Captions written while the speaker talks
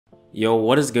Yo,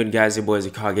 what is good guys, your boy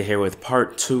IzuKage here with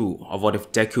part 2 of What If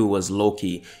Deku Was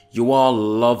Loki. You all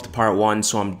loved part 1,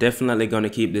 so I'm definitely going to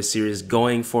keep this series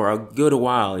going for a good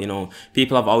while. You know,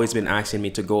 people have always been asking me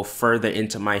to go further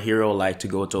into my hero, like to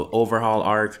go to overhaul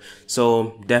arc,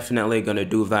 so definitely going to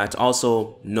do that.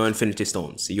 Also, no Infinity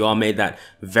Stones, you all made that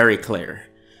very clear.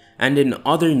 And in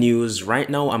other news, right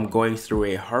now I'm going through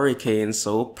a hurricane,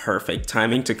 so perfect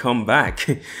timing to come back.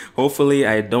 Hopefully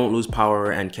I don't lose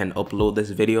power and can upload this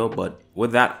video, but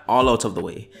with that all out of the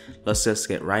way, let's just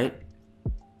get right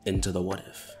into the what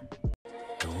if.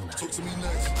 Talk to me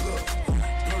nice, look,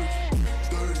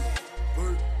 dirty,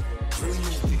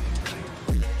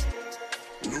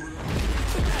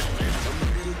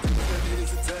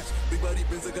 big body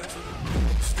Benz, I got you.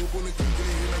 Scoop on the kick, get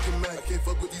in here like a Mac. I can't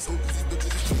fuck with these hoes, these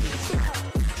bitches is true.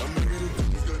 I'm married to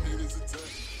these got niggas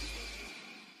attached.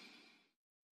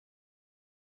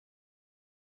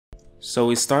 So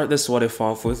we start this what if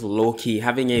off with Loki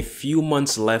having a few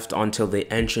months left until the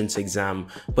entrance exam,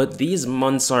 but these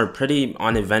months are pretty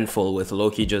uneventful, with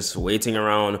Loki just waiting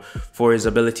around for his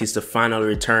abilities to finally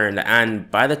return,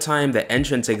 and by the time the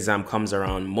entrance exam comes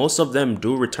around, most of them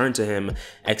do return to him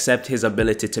except his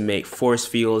ability to make force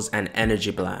fields and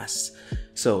energy blasts.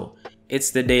 So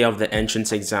it's the day of the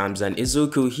entrance exams and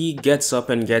Izuku, he gets up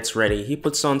and gets ready. He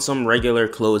puts on some regular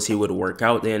clothes he would work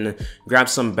out in,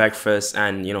 grabs some breakfast,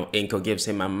 and Inko gives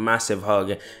him a massive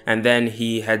hug, and then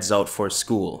he heads out for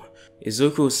school.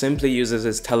 Izuku simply uses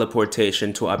his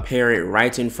teleportation to appear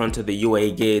right in front of the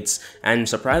UA gates, and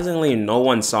surprisingly no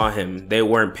one saw him. They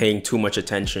weren't paying too much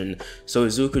attention, so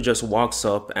Izuku just walks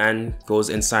up and goes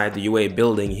inside the UA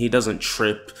building. He doesn't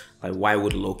trip. Like, why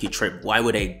would Loki trip? Why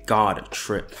would a god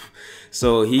trip?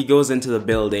 So he goes into the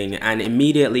building and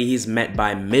immediately he's met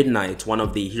by Midnight, one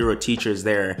of the hero teachers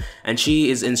there, and she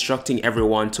is instructing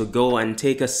everyone to go and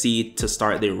take a seat to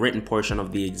start the written portion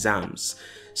of the exams.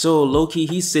 So Loki,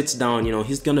 he sits down,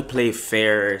 he's gonna play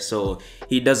fair, so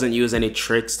he doesn't use any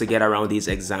tricks to get around these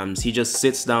exams. He just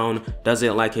sits down, does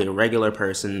it like a regular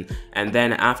person, and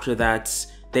then after that,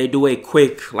 they do a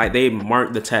quick, they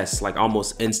mark the test like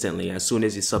almost instantly. As soon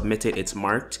as you submit it, it's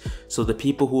marked. So the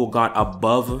people who got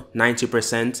above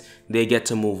 90%, they get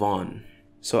to move on.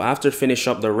 So after finish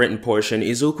up the written portion,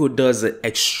 Izuku does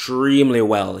extremely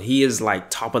well. He is like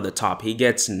top of the top. He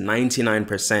gets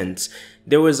 99%.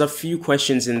 There was a few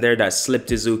questions in there that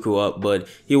slipped Izuku up, but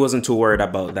he wasn't too worried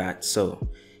about that. So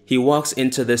he walks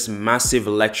into this massive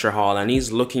lecture hall and he's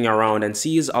looking around and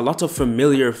sees a lot of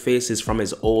familiar faces from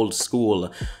his old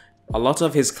school. A lot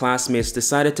of his classmates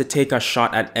decided to take a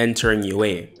shot at entering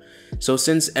UA. So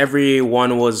since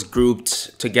everyone was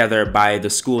grouped together by the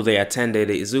school they attended,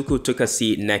 Izuku took a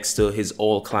seat next to his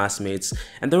old classmates,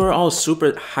 and they were all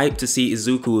super hyped to see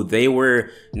Izuku. They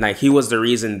were like, he was the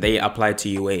reason they applied to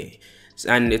UA.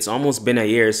 And it's almost been a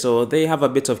year, so they have a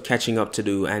bit of catching up to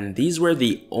do, and these were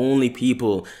the only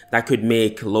people that could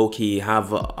make Loki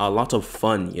have a lot of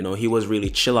fun. He was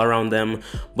really chill around them,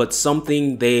 but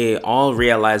something they all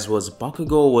realized was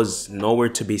Bakugo was nowhere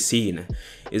to be seen.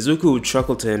 Izuku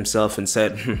chuckled to himself and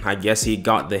said, I guess he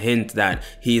got the hint that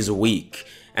he's weak,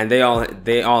 and they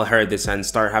all heard this and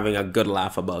start having a good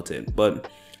laugh about it. But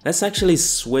let's actually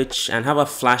switch and have a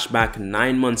flashback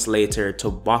 9 months later to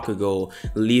Bakugo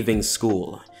leaving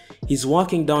school. He's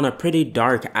walking down a pretty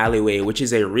dark alleyway, which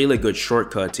is a really good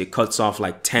shortcut. It cuts off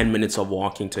like 10 minutes of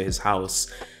walking to his house.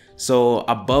 So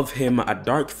above him, a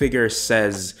dark figure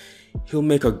says, he'll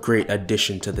make a great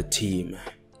addition to the team.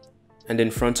 And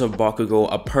in front of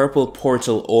Bakugo, a purple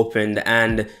portal opened,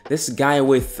 and this guy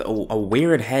with a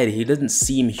weird head, he didn't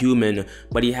seem human,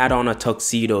 but he had on a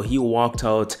tuxedo. He walked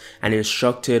out and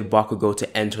instructed Bakugo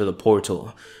to enter the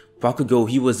portal. Bakugo,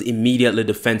 he was immediately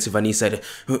defensive and he said,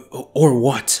 or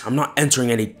what? I'm not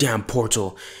entering any damn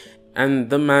portal. And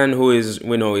the man who is,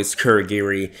 we know, is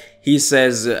Kurogiri, he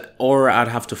says, or I'd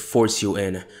have to force you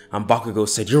in. And Bakugo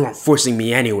said, you're not forcing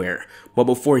me anywhere. But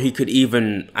before he could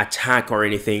even attack or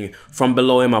anything, from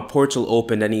below him a portal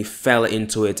opened and he fell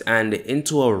into it and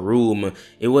into a room.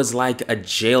 It was like a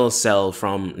jail cell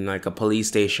from like a police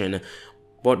station.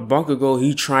 But Bakugo,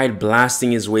 he tried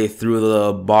blasting his way through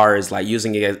the bars, like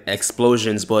using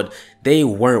explosions, but they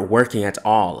weren't working at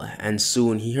all. And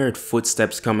soon he heard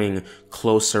footsteps coming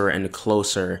closer and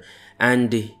closer.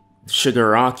 And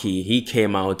Shigaraki, he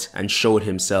came out and showed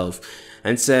himself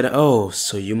and said, oh,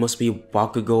 so you must be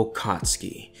Bakugo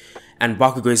Katsuki. And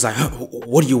Bakugo is like,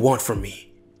 what do you want from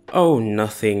me? Oh,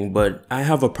 nothing, but I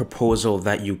have a proposal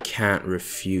that you can't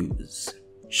refuse.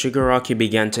 Shigaraki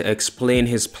began to explain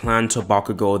his plan to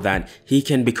Bakugo that he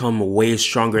can become way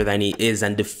stronger than he is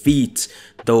and defeat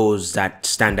those that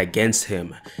stand against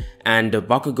him. And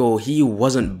Bakugo, he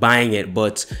wasn't buying it,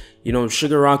 but you know,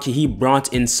 Shigaraki, he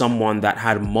brought in someone that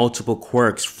had multiple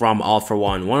quirks from All For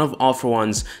One of All For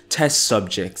One's test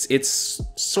subjects. It's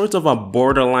sort of a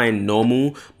borderline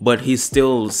Nomu, but he's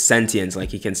still sentient,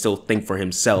 like he can still think for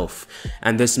himself.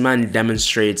 And this man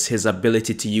demonstrates his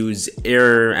ability to use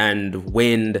air and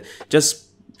wind. Just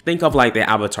think of like the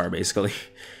Avatar, basically.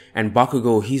 And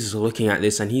Bakugo, he's looking at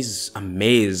this and he's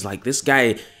amazed. Like, this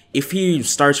guy, if he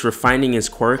starts refining his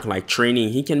quirk, like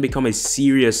training, he can become a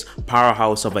serious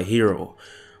powerhouse of a hero.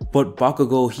 But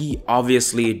Bakugo, he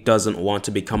obviously doesn't want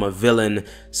to become a villain,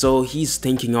 so he's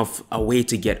thinking of a way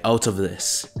to get out of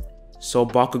this. So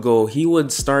Bakugo, he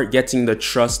would start getting the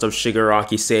trust of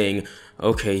Shigaraki, saying,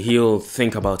 okay, he'll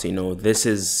think about it, you know, this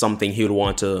is something he would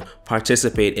want to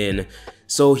participate in.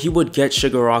 So he would get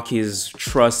Shigaraki's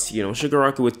trust, you know,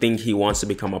 Shigaraki would think he wants to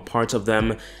become a part of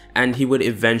them, and he would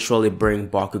eventually bring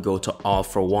Bakugo to All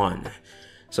For One.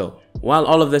 So while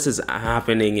all of this is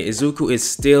happening, Izuku is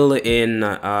still in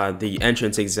the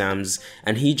entrance exams,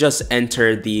 and he just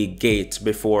entered the gate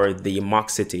before the mock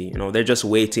city. You know, they're just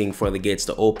waiting for the gates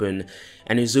to open,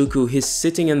 and Izuku, he's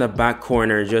sitting in the back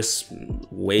corner just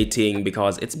waiting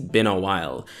because it's been a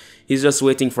while. He's just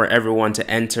waiting for everyone to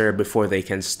enter before they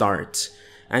can start.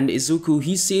 And Izuku,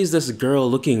 he sees this girl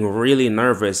looking really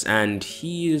nervous, and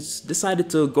he's decided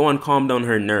to go and calm down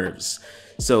her nerves.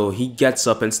 So he gets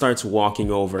up and starts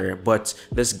walking over, but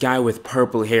this guy with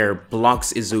purple hair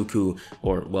blocks Izuku,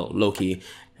 or well, Loki,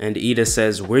 and Ida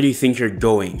says, "Where do you think you're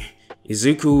going?"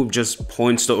 Izuku just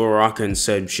points to Uraraka and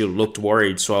said she looked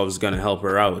worried, so I was gonna help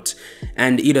her out.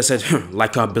 And Ida said,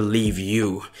 "Like I believe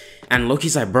you." And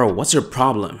Loki's like, "Bro, what's your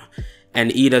problem?"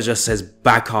 And Ida just says,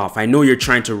 "Back off, I know you're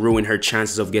trying to ruin her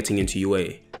chances of getting into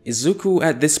UA." Izuku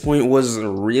at this point was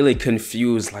really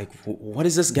confused, like, what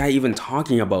is this guy even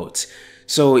talking about?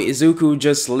 So Izuku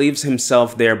just leaves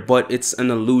himself there, but it's an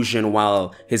illusion,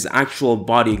 while his actual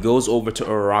body goes over to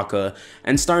Uraraka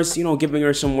and starts, you know, giving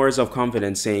her some words of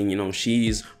confidence, saying, you know,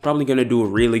 she's probably gonna do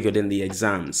really good in the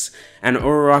exams. And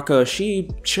Uraraka, she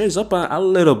cheers up a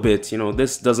little bit, you know,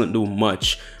 this doesn't do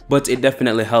much, but it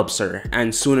definitely helps her.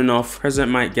 And soon enough,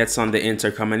 President Mike gets on the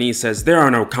intercom and he says, "There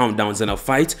are no countdowns in a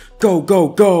fight, go, go,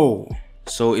 go!"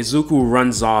 So Izuku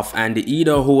runs off, and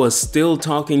Ida, who was still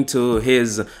talking to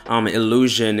his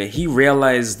illusion, he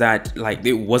realized that like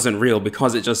it wasn't real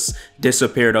because it just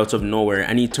disappeared out of nowhere,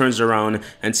 and he turns around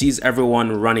and sees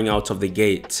everyone running out of the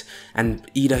gate. And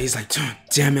Ida, he's like,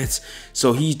 damn it.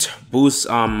 So he boosts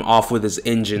off with his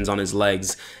engines on his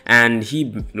legs, and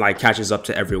he like catches up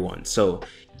to everyone. So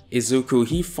Izuku,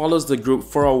 he follows the group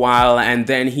for a while, and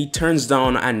then he turns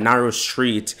down a narrow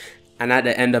street. And at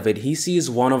the end of it, he sees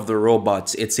one of the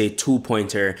robots. It's a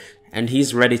two-pointer, and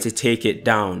he's ready to take it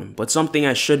down. But something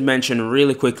I should mention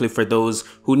really quickly for those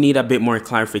who need a bit more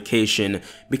clarification,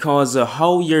 because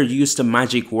how you're used to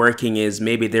magic working is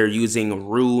maybe they're using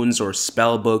runes or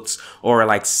spell books, or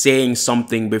like saying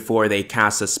something before they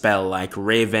cast a spell, like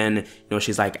Raven, you know,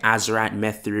 she's like Azrat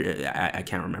Methri, I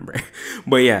can't remember.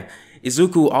 But yeah,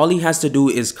 Izuku, all he has to do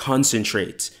is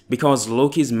concentrate, because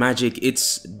Loki's magic,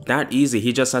 it's that easy.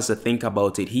 He just has to think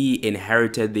about it. He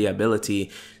inherited the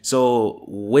ability. So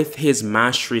with his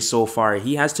mastery so far,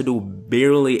 he has to do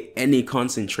barely any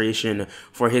concentration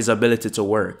for his ability to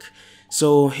work.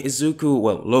 So Izuku,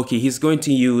 well, Loki, he's going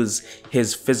to use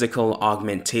his physical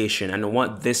augmentation, and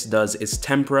what this does is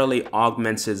temporarily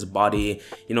augments his body,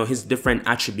 you know, his different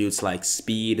attributes like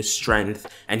speed,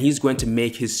 strength, and he's going to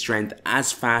make his strength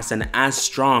as fast and as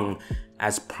strong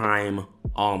as Prime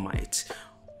All Might.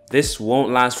 This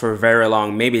won't last for very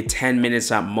long, maybe 10 minutes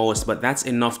at most, but that's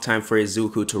enough time for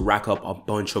Izuku to rack up a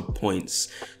bunch of points.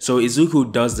 So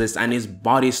Izuku does this, and his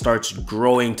body starts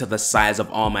growing to the size of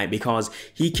All Might because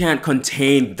he can't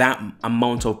contain that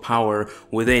amount of power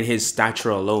within his stature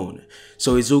alone.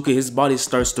 So Izuku, his body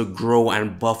starts to grow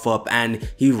and buff up, and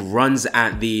he runs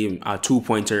at the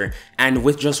two-pointer, and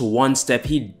with just one step,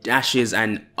 he dashes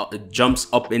and jumps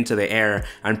up into the air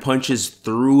and punches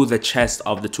through the chest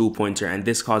of the two-pointer, and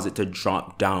this causes it to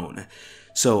drop down.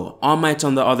 So All Might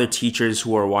and the other teachers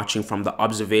who are watching from the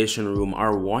observation room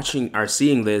are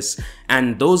seeing this,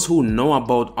 and those who know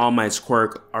about All Might's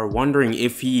quirk are wondering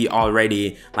if he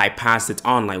already like passed it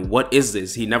on, like what is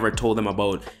this? He never told them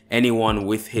about anyone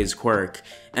with his quirk.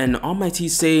 And All Might,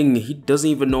 he's saying he doesn't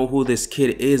even know who this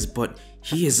kid is, but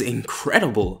he is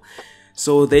incredible.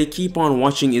 So they keep on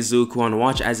watching Izuku and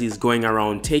watch as he's going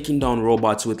around taking down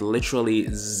robots with literally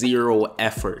zero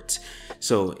effort.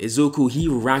 So Izuku, he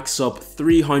racks up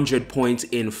 300 points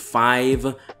in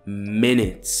 5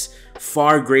 minutes.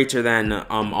 Far greater than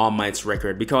All Might's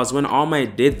record, because when All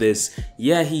Might did this,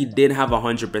 yeah, he did have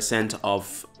 100%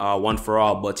 of One for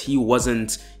All, but he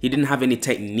didn't have any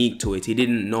technique to it. He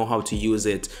didn't know how to use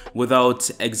it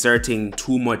without exerting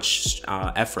too much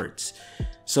effort.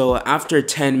 So after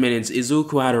 10 minutes,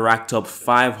 Izuku had racked up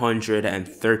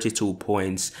 532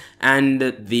 points,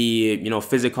 and the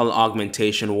physical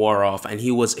augmentation wore off, and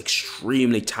he was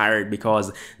extremely tired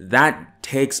because that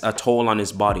takes a toll on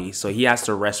his body, so he has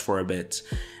to rest for a bit.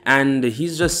 And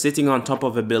he's just sitting on top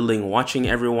of a building watching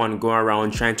everyone go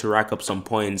around trying to rack up some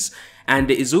points. And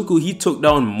Izuku, he took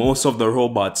down most of the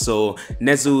robots, so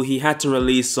Nezu, he had to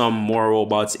release some more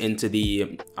robots into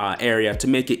the area to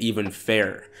make it even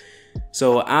fair.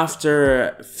 So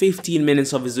after 15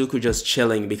 minutes of Izuku just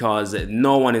chilling, because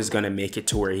no one is gonna make it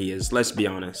to where he is, let's be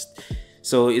honest.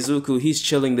 So Izuku, he's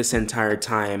chilling this entire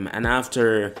time, and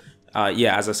after,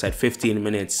 as I said, 15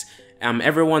 minutes,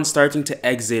 everyone's starting to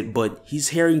exit, but he's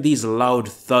hearing these loud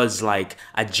thuds like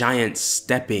a giant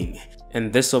stepping.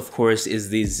 And this, of course, is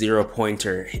the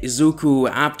 0-pointer. Izuku,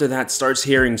 after that, starts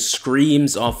hearing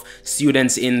screams of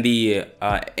students in the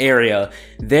area.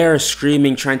 They're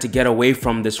screaming, trying to get away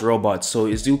from this robot. So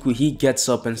Izuku, he gets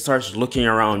up and starts looking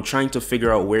around, trying to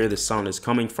figure out where the sound is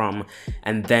coming from.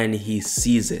 And then he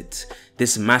sees it.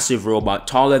 This massive robot,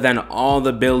 taller than all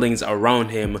the buildings around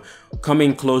him,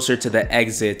 coming closer to the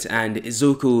exit. And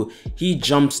Izuku, he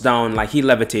jumps down, like he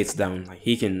levitates down, like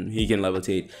he can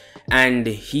levitate. And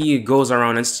he goes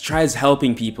around and tries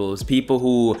helping people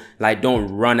who like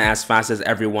don't run as fast as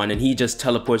everyone, and he just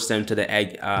teleports them to the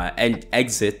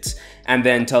exit and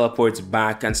then teleports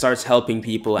back and starts helping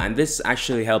people. And this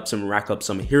actually helps him rack up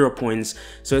some hero points,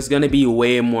 so it's gonna be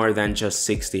way more than just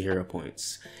 60 hero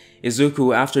points.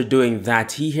 Izuku, after doing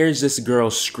that, he hears this girl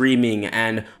screaming,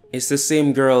 and it's the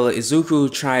same girl Izuku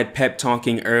tried pep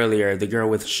talking earlier, the girl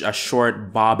with a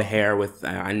short bob hair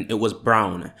and it was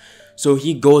brown. So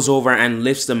he goes over and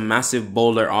lifts the massive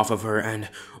boulder off of her, and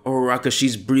Uraraka,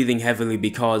 she's breathing heavily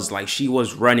because like she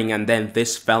was running and then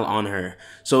this fell on her.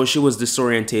 So she was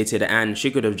disorientated and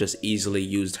she could have just easily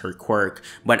used her quirk.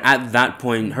 But at that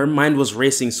point, her mind was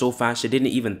racing so fast she didn't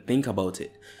even think about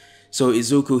it. So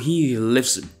Izuku, he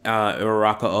lifts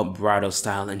Uraraka up bridal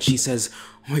style, and she says,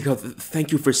 "Oh my god,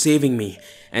 thank you for saving me."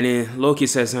 And then Loki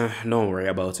says, "Don't worry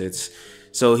about it."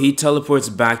 So he teleports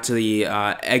back to the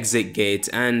exit gate,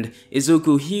 and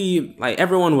Izuku,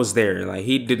 everyone was there. Like,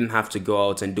 he didn't have to go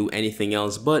out and do anything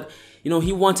else, but,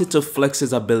 he wanted to flex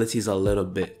his abilities a little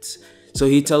bit. So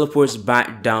he teleports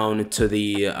back down to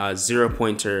the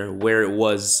 0-pointer where it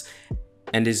was.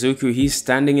 And Izuku, he's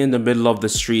standing in the middle of the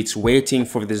streets waiting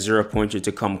for the 0-pointer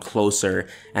to come closer,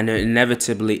 and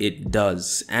inevitably it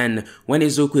does. And when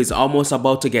Izuku is almost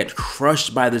about to get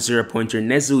crushed by the 0-pointer,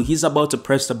 Nezu, he's about to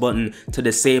press the button to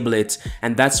disable it,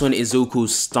 and that's when Izuku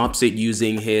stops it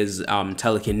using his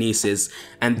telekinesis,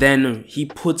 and then he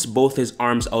puts both his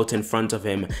arms out in front of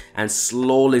him and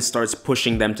slowly starts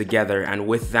pushing them together, and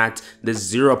with that, the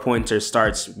 0-pointer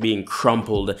starts being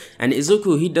crumpled. And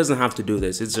Izuku, he doesn't have to do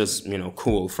this, it's just,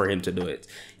 cool for him to do it.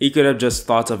 He could have just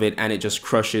thought of it and it just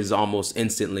crushes almost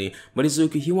instantly, but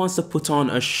Izuku, he wants to put on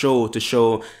a show to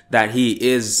show that he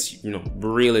is,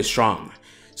 really strong.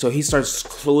 So he starts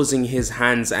closing his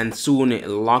hands, and soon it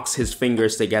locks his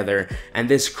fingers together, and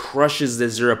this crushes the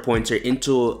 0-pointer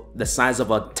into the size of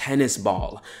a tennis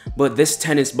ball. But this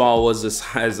tennis ball was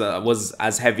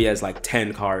as heavy as like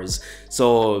 10 cars,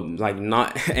 so like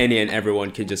not any and everyone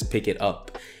could just pick it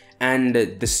up. And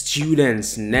the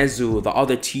students, Nezu, the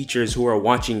other teachers who are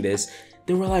watching this,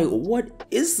 they were like, "What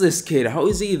is this kid? How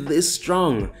is he this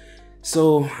strong?"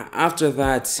 So after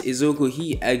that, Izuku,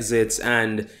 he exits,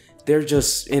 and they're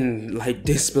just in like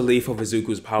disbelief of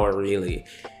Izuku's power, really.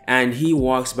 And he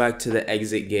walks back to the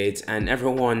exit gate, and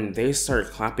everyone, they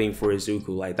start clapping for Izuku.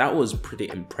 Like, that was pretty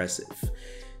impressive.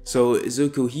 So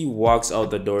Izuku, he walks out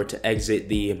the door to exit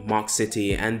the mock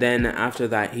city, and then after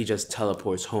that, he just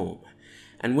teleports home.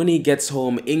 And when he gets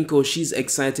home, Inko, she's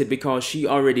excited because she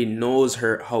already knows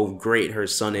how great her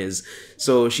son is.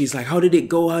 So she's like, "How did it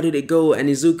go? How did it go?" And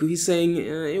Izuku, he's saying,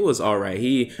 "It was alright.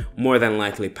 He more than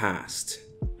likely passed."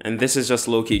 And this is just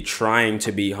Loki trying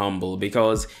to be humble,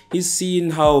 because he's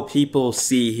seen how people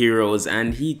see heroes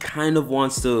and he kind of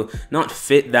wants to not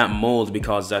fit that mold,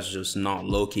 because that's just not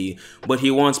Loki, but he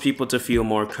wants people to feel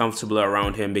more comfortable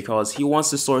around him because he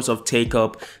wants to sort of take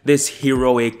up this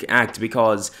heroic act.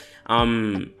 Because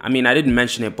I didn't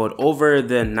mention it, but over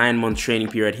the 9-month training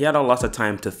period, he had a lot of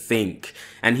time to think.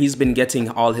 and he's been getting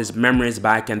all his memories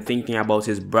back and thinking about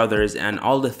his brothers and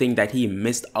all the thing that he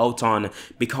missed out on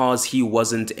because he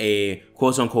wasn't a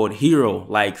quote-unquote hero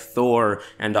like Thor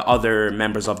and the other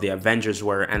members of the Avengers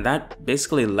were, and that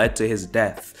basically led to his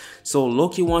death. So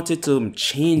Loki wanted to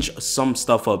change some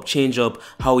stuff up, change up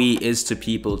how he is to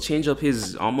people, change up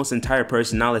his almost entire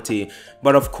personality,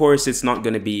 but of course it's not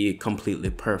going to be completely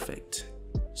perfect.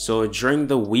 So during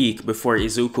the week before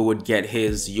Izuku would get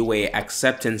his UA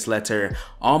acceptance letter,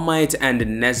 All Might and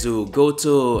Nezu go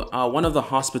to one of the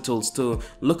hospitals to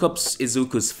look up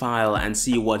Izuku's file and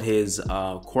see what his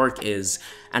quirk is.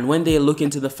 And when they look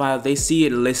into the file, they see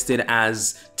it listed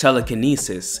as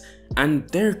telekinesis. And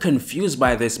they're confused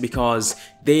by this because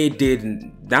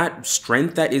that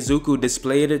strength that Izuku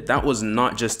displayed, that was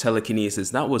not just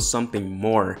telekinesis, that was something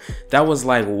more. That was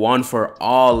like one for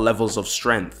all levels of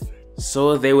strength.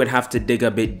 So they would have to dig a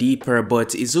bit deeper, but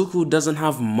Izuku doesn't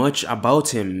have much about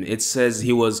him. It says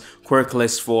he was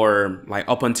quirkless for like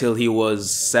up until he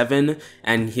was 7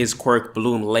 and his quirk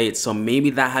bloomed late, so maybe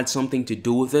that had something to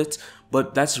do with it,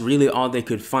 but that's really all they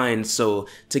could find. So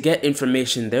to get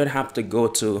information, they would have to go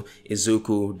to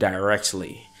Izuku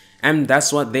directly. And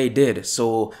that's what they did.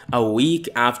 So a week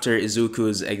after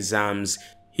Izuku's exams,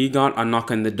 he got a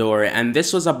knock on the door, and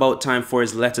this was about time for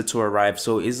his letter to arrive.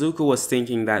 So Izuku was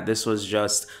thinking that this was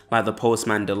just like the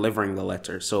postman delivering the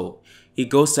letter. So he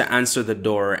goes to answer the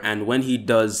door, and when he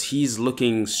does, he's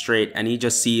looking straight and he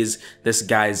just sees this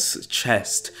guy's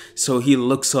chest. So he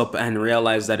looks up and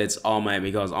realizes that it's All Might,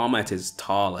 because All Might is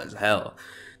tall as hell.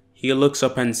 He looks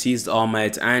up and sees All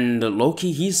Might, and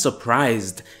Loki, he's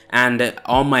surprised, and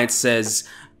All Might says,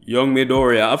 "Young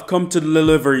Midoriya, I've come to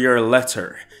deliver your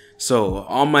letter." So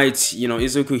All Might,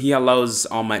 Izuku, he allows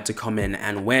All Might to come in,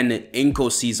 and when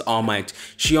Inko sees All Might,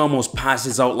 she almost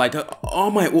passes out like,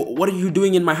 "All Might, what are you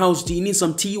doing in my house? Do you need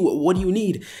some tea? What do you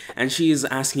need?" And she's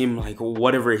asking him like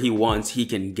whatever he wants, he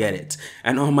can get it.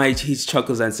 And All Might, he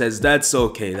chuckles and says, that's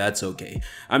okay.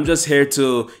 I'm just here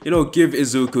to, give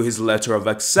Izuku his letter of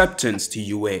acceptance to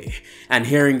UA." And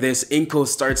hearing this, Inko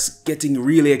starts getting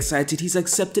really excited. He's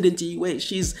accepted into UA.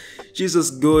 She's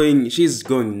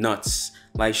going nuts.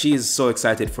 Like, she is so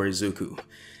excited for Izuku.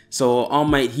 So All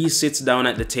Might, he sits down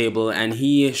at the table and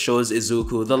he shows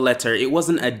Izuku the letter. It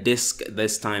wasn't a disc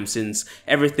this time, since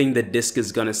everything the disc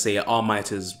is gonna say, All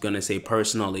Might is gonna say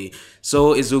personally.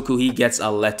 So Izuku, he gets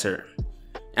a letter.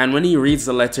 And when he reads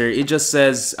the letter, it just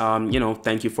says,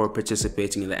 thank you for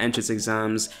participating in the entrance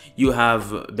exams. You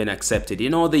have been accepted.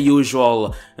 The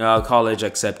usual college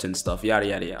acceptance stuff, yada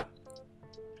yada yada.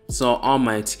 So All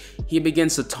Might, he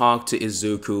begins to talk to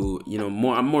Izuku,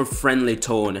 a more friendly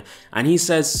tone, and he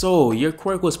says, "So your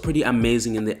quirk was pretty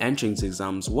amazing in the entrance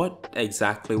exams. What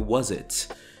exactly was it?"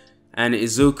 And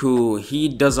Izuku, he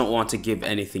doesn't want to give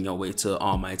anything away to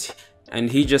All Might,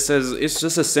 and he just says it's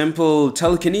just a simple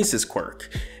telekinesis quirk.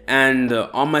 And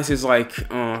All Might is like,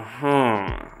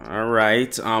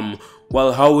 alright,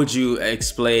 well, how would you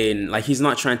explain, like, he's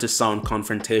not trying to sound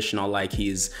confrontational like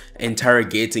he's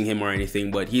interrogating him or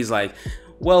anything, but he's like,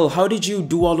 well, how did you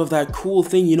do all of that cool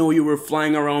thing? You were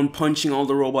flying around punching all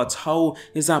the robots. How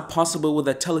is that possible with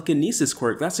a telekinesis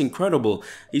quirk? That's incredible.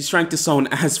 He's trying to sound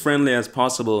as friendly as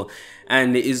possible.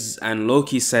 And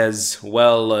Loki says,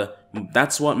 well,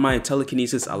 that's what my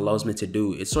telekinesis allows me to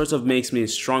do. It sort of makes me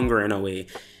stronger in a way.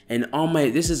 And All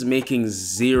Might, this is making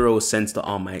zero sense to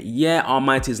All Might. Yeah, All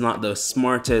Might is not the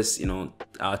smartest,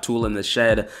 tool in the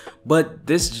shed, but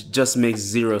this just makes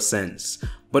zero sense.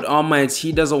 But All Might,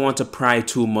 he doesn't want to pry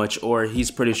too much, or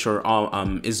he's pretty sure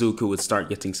Izuku would start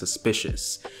getting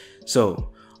suspicious.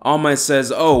 So All Might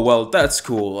says, "Oh, well, that's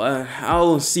cool.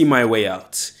 I'll see my way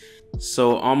out."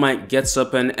 So All Might gets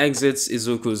up and exits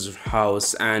Izuku's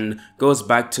house and goes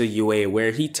back to UA,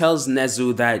 where he tells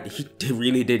Nezu that he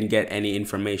really didn't get any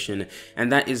information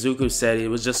and that Izuku said it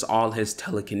was just all his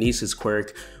telekinesis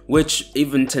quirk, which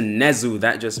even to Nezu,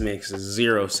 that just makes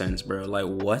zero sense, bro. Like,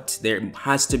 what? There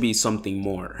has to be something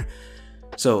more.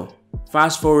 So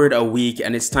fast forward a week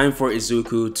and it's time for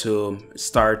Izuku to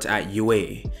start at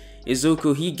UA.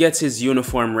 Izuku, he gets his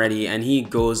uniform ready and he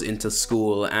goes into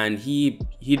school, and he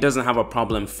doesn't have a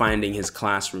problem finding his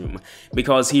classroom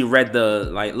because he read the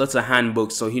lots of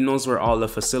handbooks, so he knows where all the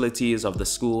facilities of the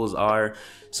schools are.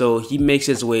 So he makes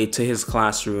his way to his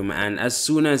classroom, and as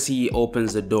soon as he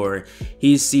opens the door,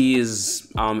 he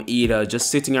sees Ida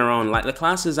just sitting around. Like, the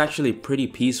class is actually pretty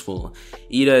peaceful.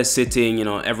 Ida is sitting,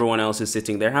 everyone else is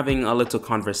sitting. They're having a little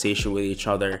conversation with each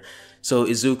other. So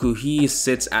Izuku, he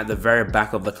sits at the very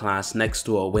back of the class next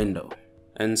to a window.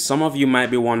 And some of you might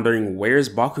be wondering, where's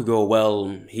Bakugo?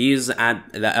 Well, he's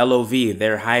at the LOV,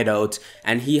 their hideout,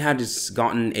 and he has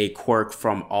gotten a quirk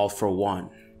from All For One.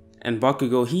 And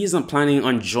Bakugo, he isn't planning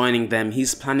on joining them,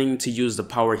 he's planning to use the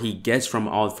power he gets from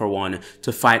All For One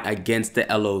to fight against the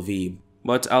LOV.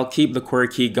 But I'll keep the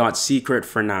quirk he got secret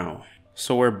for now.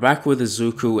 So we're back with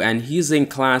Izuku, and he's in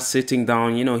class sitting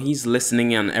down, you know, he's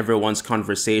listening on everyone's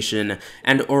conversation,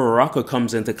 and Uraraka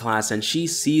comes into class and she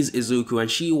sees Izuku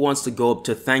and she wants to go up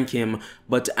to thank him,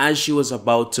 but as she was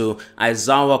about to,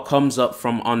 Aizawa comes up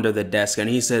from under the desk and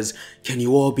he says, "Can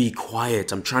you all be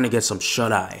quiet? I'm trying to get some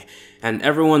shut-eye." And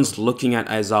everyone's looking at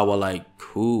Aizawa like,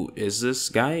 who is this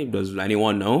guy? Does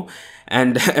anyone know?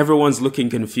 And everyone's looking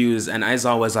confused, and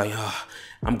Aizawa's like,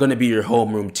 I'm gonna be your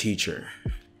homeroom teacher.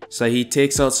 So he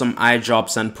takes out some eye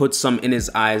drops and puts some in his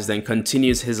eyes, then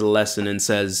continues his lesson and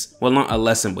says, well, not a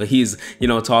lesson, but he's, you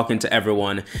know, talking to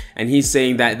everyone. And he's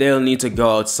saying that they'll need to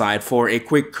go outside for a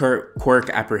quick quirk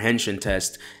apprehension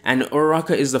test. And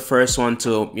Uraraka is the first one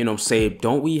to, you know, say,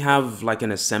 don't we have like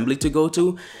an assembly to go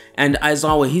to? And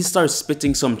Aizawa, he starts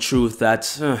spitting some truth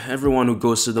that everyone who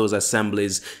goes to those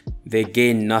assemblies, they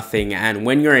gain nothing. And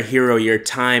when you're a hero, your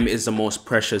time is the most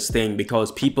precious thing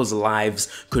because people's lives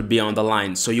could be on the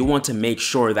line. So you want to make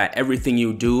sure that everything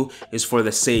you do is for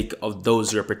the sake of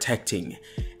those you're protecting.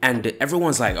 And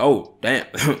everyone's like, oh, damn,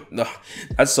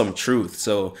 that's some truth.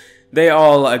 So they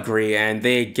all agree and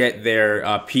they get their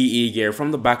PE gear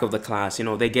from the back of the class. You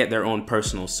know, they get their own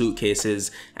personal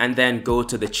suitcases and then go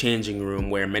to the changing room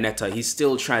where Mineta, he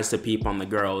still tries to peep on the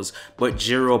girls, but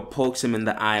Jiro pokes him in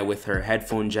the eye with her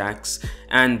headphone jacks,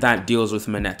 and that deals with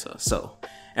Mineta. So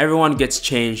everyone gets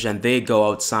changed and they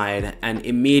go outside, and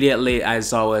immediately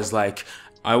Aizawa is like,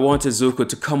 I want Izuku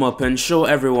to come up and show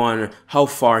everyone how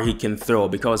far he can throw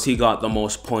because he got the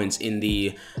most points in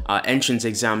the entrance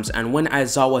exams. And when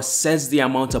Aizawa says the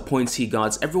amount of points he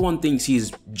got, everyone thinks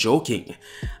he's joking.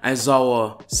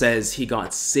 Aizawa says he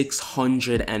got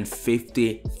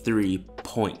 653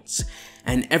 points.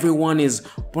 And everyone is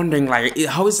wondering, like,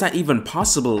 how is that even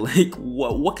possible? Like,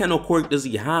 what kind of quirk does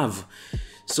he have?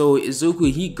 So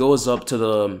Izuku, he goes up to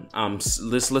the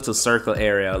this little circle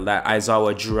area that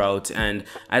Aizawa drew out, and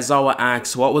Aizawa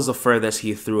asks what was the furthest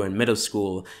he threw in middle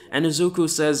school, and Izuku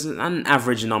says an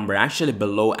average number, actually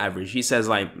below average. He says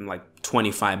like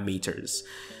 25 meters.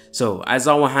 So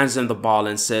Aizawa hands him the ball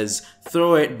and says,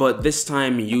 throw it, but this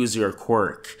time use your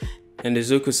quirk. And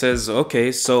Izuku says,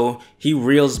 okay, so he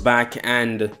reels back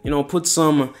and, you know, puts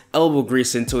some elbow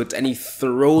grease into it and he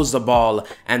throws the ball,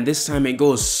 and this time it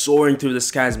goes soaring through the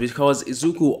skies because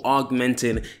Izuku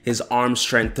augmented his arm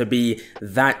strength to be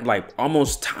that, like,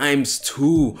 almost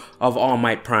 ×2 of All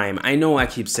Might Prime. I know I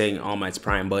keep saying All Might's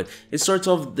Prime, but it's sort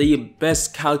of the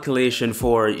best calculation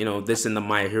for, you know, this in the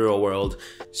My Hero world.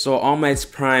 So All Might's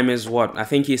Prime is what? I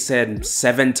think he said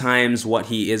 7 times what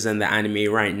he is in the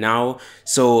anime right now.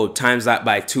 So times that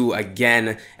by 2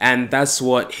 again, and that's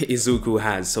what Izuku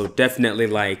has. So definitely,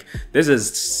 like, this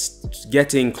is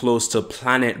getting close to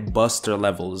Planet Buster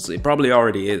levels. It probably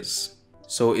already is.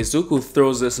 So Izuku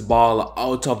throws this ball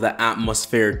out of the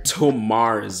atmosphere to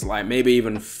Mars, like maybe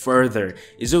even further.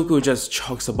 Izuku just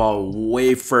chucks the ball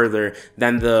way further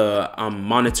than the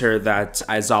monitor that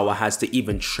Aizawa has to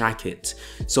even track it.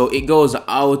 So it goes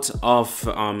out of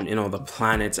you know, the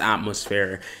planet's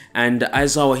atmosphere, and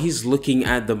Aizawa, he's looking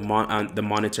at the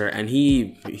monitor and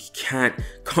he can't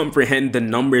comprehend the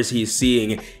numbers he's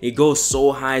seeing. It goes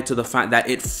so high to the fact that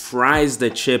it fries the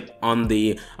chip on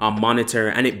the monitor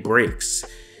and it breaks.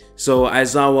 So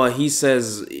Aizawa, he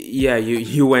says, yeah,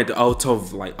 you went out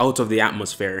of the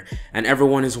atmosphere, and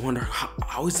everyone is wondering,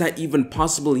 how is that even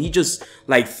possible? He just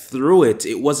like threw it.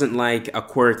 It wasn't like a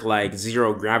quirk like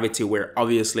zero gravity where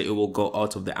obviously it will go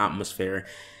out of the atmosphere.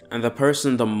 And the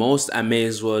person the most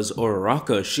amazed was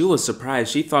Uraraka. She was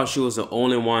surprised. She thought she was the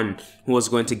only one who was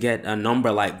going to get a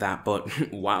number like that, but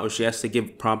wow, she has to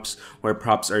give props where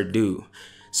props are due.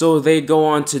 So they go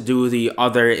on to do the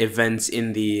other events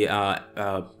in the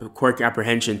quirk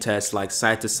apprehension test, like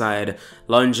side-to-side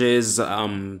lunges,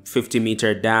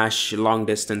 50-meter dash, long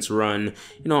distance run,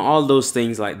 you know, all those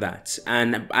things like that.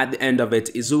 And at the end of it,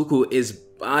 Izuku is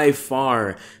by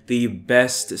far the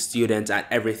best student at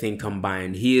everything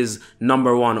combined. He is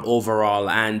 #1 overall,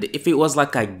 and if it was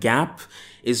like a gap,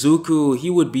 Izuku, he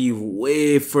would be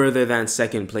way further than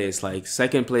second place. Like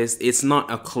second place, it's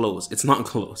not close.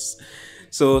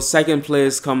 So second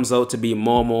place comes out to be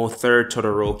Momo, third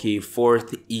Todoroki,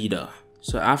 fourth Ida.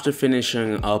 So after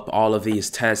finishing up all of these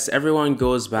tests, everyone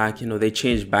goes back, they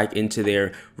change back into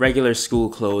their regular school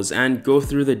clothes and go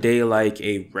through the day like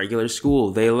a regular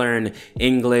school. They learn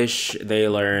English, they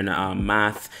learn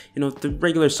math, the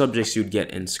regular subjects you'd get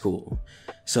in school.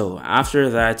 So after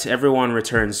that, everyone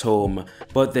returns home,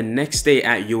 but the next day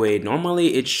at UA,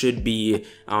 normally it should be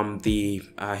the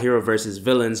hero versus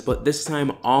villains, but this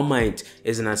time All Might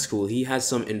isn't at school. He has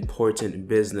some important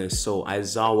business, so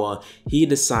Aizawa, he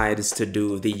decides to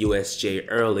do the USJ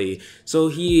early. So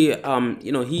he,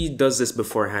 he does this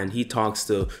beforehand. He talks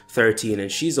to 13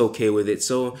 and she's okay with it,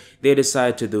 so they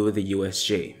decide to do the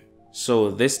USJ.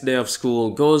 So this day of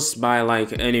school goes by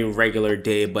like any regular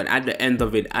day, but at the end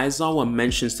of it, Aizawa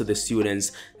mentions to the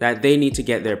students that they need to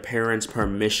get their parents'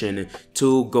 permission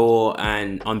to go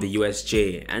on the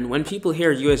USJ. And when people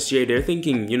hear USJ, they're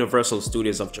thinking Universal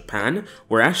Studios of Japan.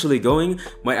 We're actually going,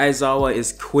 but Aizawa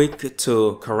is quick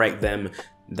to correct them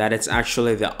that it's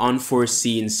actually the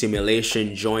unforeseen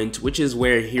simulation joint, which is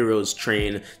where heroes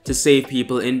train to save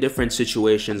people in different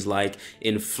situations, like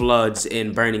in floods,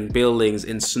 in burning buildings,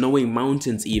 in snowy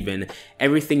mountains even.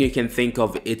 Everything you can think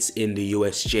of, it's in the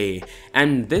USJ.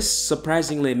 And this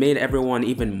surprisingly made everyone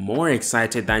even more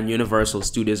excited than Universal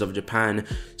Studios of Japan.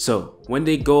 So when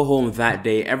they go home that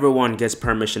day, everyone gets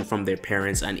permission from their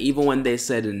parents, and even when they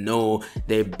said no,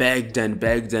 they begged and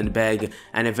begged and begged,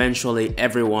 and eventually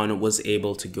everyone was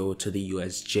able to go to the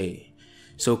USJ.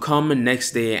 So come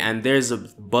next day and there's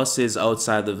buses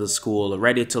outside of the school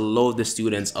ready to load the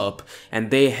students up,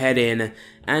 and they head in,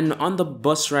 and on the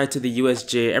bus ride to the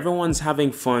USJ, everyone's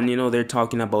having fun, they're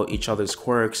talking about each other's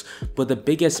quirks, but the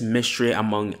biggest mystery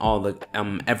among all the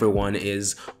everyone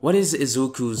is, what is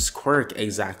Izuku's quirk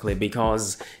exactly?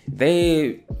 Because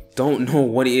they don't know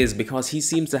what it is, because he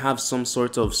seems to have some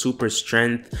sort of super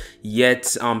strength,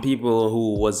 yet people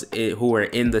who were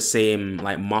in the same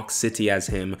like mock city as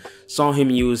him saw him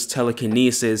use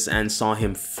telekinesis and saw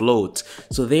him float.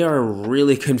 So they are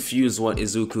really confused what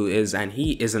Izuku is, and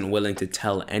he isn't willing to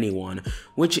tell anyone,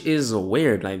 which is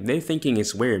weird. Like, they're thinking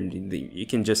it's weird, you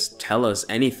can just tell us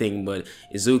anything, but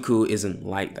Izuku isn't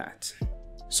like that.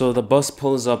 So the bus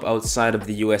pulls up outside of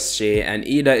the USJ, and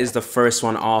Ida is the first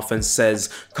one off and says,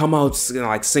 come out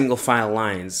like single file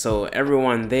lines. So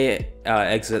everyone, they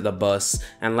exit the bus,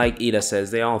 and like Ida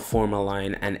says, they all form a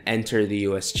line and enter the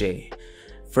USJ.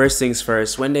 First things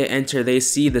first, when they enter, they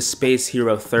see the space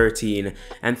hero 13,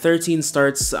 and 13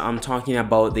 starts talking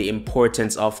about the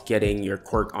importance of getting your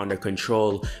quirk under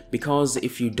control, because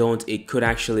if you don't, it could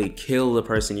actually kill the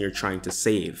person you're trying to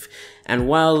save. And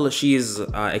while she's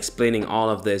explaining all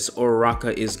of this,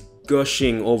 Uraraka is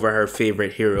gushing over her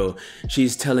favorite hero.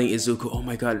 She's telling Izuku, oh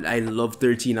my god, I love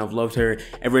 13, I've loved her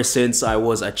ever since I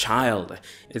was a child.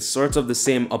 It's sort of the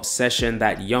same obsession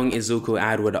that young Izuku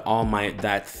had with All Might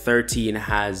that Uraraka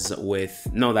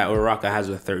has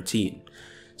with 13.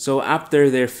 So after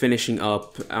they're finishing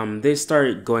up, they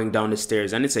start going down the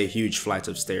stairs, and it's a huge flight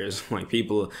of stairs. Like,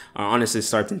 people are honestly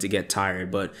starting to get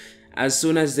tired, but as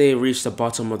soon as they reach the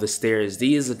bottom of the stairs,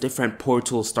 these different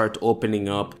portals start opening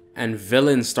up, and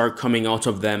villains start coming out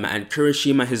of them, and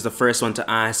Kirishima is the first one to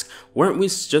ask, weren't we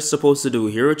just supposed to do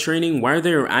hero training? Why are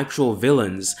there actual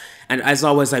villains? And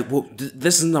Aizawa is like, well,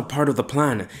 this isn't a part of the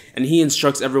plan, and he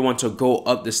instructs everyone to go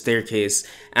up the staircase.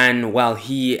 And while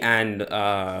he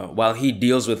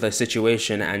deals with the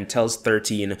situation and tells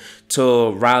 13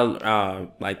 to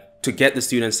to get the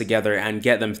students together and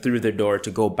get them through the door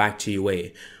to go back to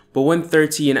UA. But when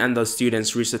 13 and the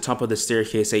students reach the top of the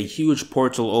staircase, a huge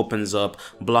portal opens up,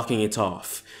 blocking it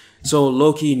off. So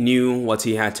Loki knew what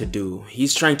he had to do.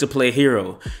 He's trying to play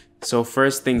hero. So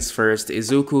first things first,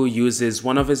 Izuku uses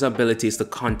one of his abilities to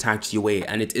contact UA,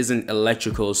 and it isn't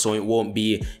electrical, so it won't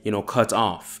be, cut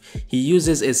off. He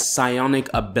uses his psionic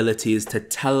abilities to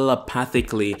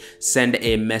telepathically send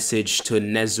a message to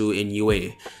Nezu in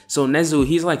UA. So Nezu,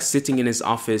 he's like sitting in his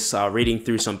office reading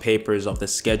through some papers of the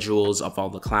schedules of all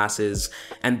the classes,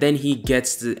 and then he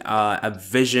gets a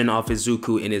vision of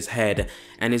Izuku in his head,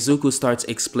 and Izuku starts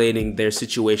explaining their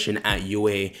situation at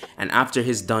UA, and after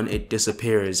he's done, it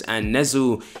disappears. And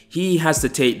Nezu, he has to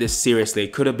take this seriously.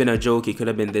 It could have been a joke, it could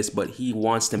have been this, but he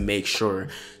wants to make sure.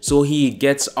 So he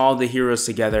gets all the heroes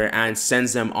together and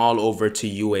sends them all over to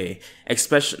UA. The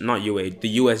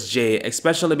USJ,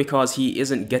 especially because he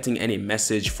isn't getting any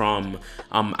message from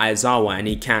Aizawa, and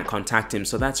he can't contact him,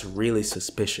 so that's really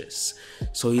suspicious.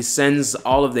 So he sends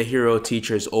all of the hero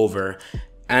teachers over,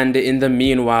 And in the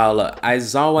meanwhile,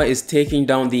 Aizawa is taking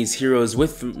down these heroes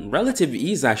with relative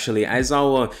ease actually.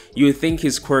 Aizawa, you would think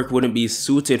his quirk wouldn't be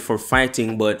suited for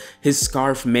fighting, but his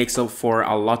scarf makes up for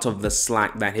a lot of the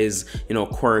slack that his,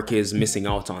 quirk is missing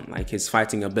out on, like his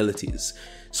fighting abilities.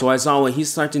 So Aizawa,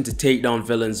 he's starting to take down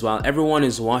villains while everyone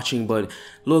is watching, but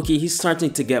Loki, he's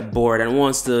starting to get bored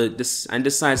and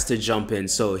decides to jump in.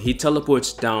 So he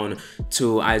teleports down to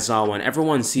Aizawa and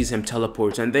everyone sees him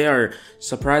teleport and they are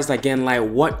surprised again, like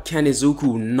what can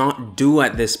Izuku not do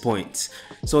at this point?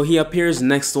 So he appears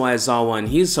next to Aizawa and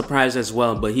he's surprised as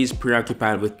well, but he's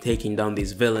preoccupied with taking down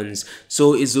these villains.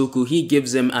 So Izuku, he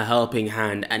gives him a helping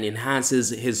hand and enhances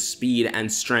his speed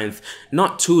and strength.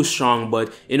 Not too strong,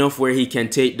 but enough where he can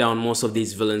take down most of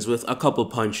these villains with a couple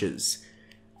punches.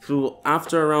 So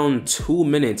after around 2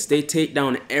 minutes, they take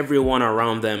down everyone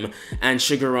around them, and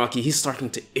Shigaraki, he's starting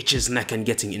to itch his neck and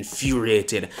getting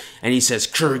infuriated, and he says,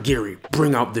 "Kurogiri,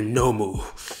 bring out the Nomu.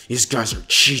 These guys are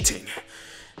cheating."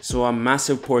 So a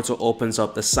massive portal opens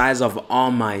up the size of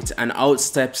All Might, and out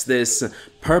steps this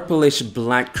purplish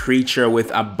black creature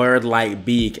with a bird-like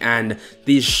beak and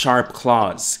these sharp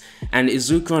claws. And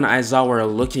Izuku and Aizawa are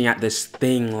looking at this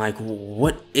thing like,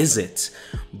 what is it?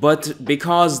 But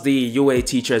because the UA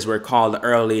teachers were called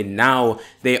early, now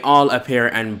they all appear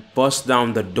and bust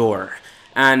down the door.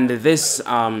 And this,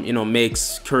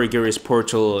 makes Kurogiri's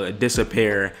portal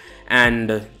disappear.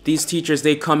 And these teachers,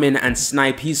 they come in and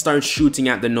snipe. He starts shooting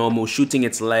at the Nomu, shooting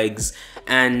its legs.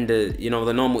 And, the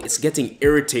Nomu, it's getting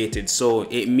irritated. So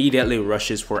it immediately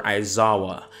rushes for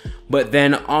Aizawa. But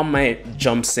then All Might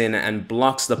jumps in and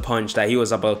blocks the punch that he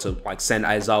was about to send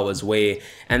Aizawa's way.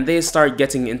 And they start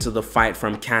getting into the fight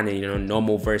from canon,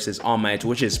 Nomu versus All Might,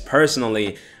 which is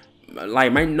personally my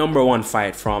 #1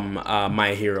 fight from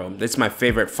My Hero. It's my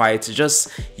favorite fight. Just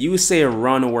Yusei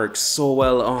Run works so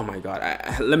well. Oh my god.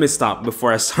 Let me stop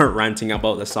before I start ranting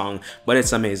about the song, but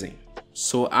it's amazing.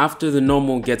 So after the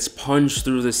Nomu gets punched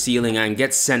through the ceiling and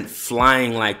gets sent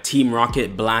flying like Team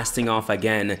Rocket blasting off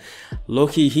again,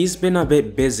 Loki, he's been a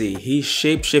bit busy. He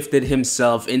shapeshifted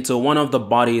himself into one of the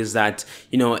bodies that,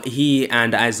 he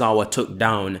and Aizawa took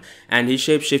down. And he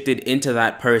shapeshifted into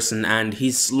that person and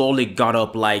he slowly got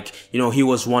up like, he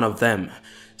was one of them.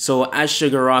 So as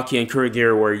Shigaraki and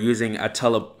Kurogiri were using a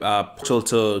portal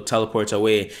to teleport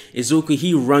away, Izuku,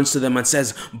 he runs to them and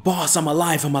says, "Boss, I'm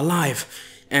alive, I'm alive."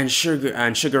 And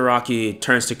Shigaraki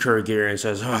turns to Kurogiri and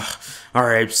says,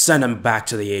 "Alright, send him back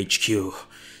to the HQ."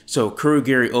 So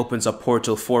Kurogiri opens a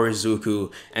portal for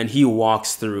Izuku and he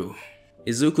walks through.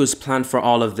 Izuku's plan for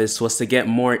all of this was to get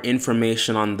more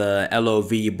information on the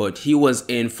LOV, but he was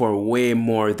in for way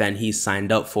more than he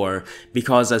signed up for,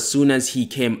 because as soon as he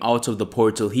came out of the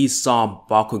portal, he saw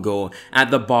Bakugo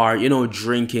at the bar,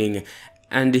 drinking.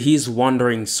 And he's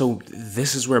wondering, so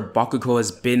this is where Bakugo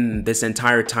has been this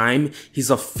entire time? He's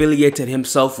affiliated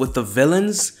himself with the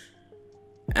villains?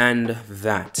 And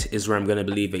that is where I'm going to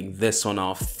be leaving this one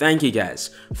off. Thank you guys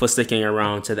for sticking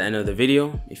around to the end of the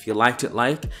video. If you liked it,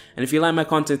 like. And if you like my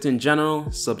content in general,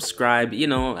 subscribe.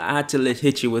 I had to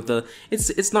hit you with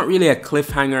it's not really a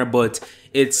cliffhanger, but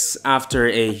it's after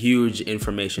a huge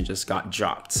information just got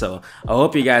dropped. So I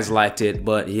hope you guys liked it.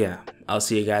 But yeah, I'll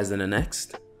see you guys in the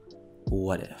next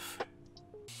What If.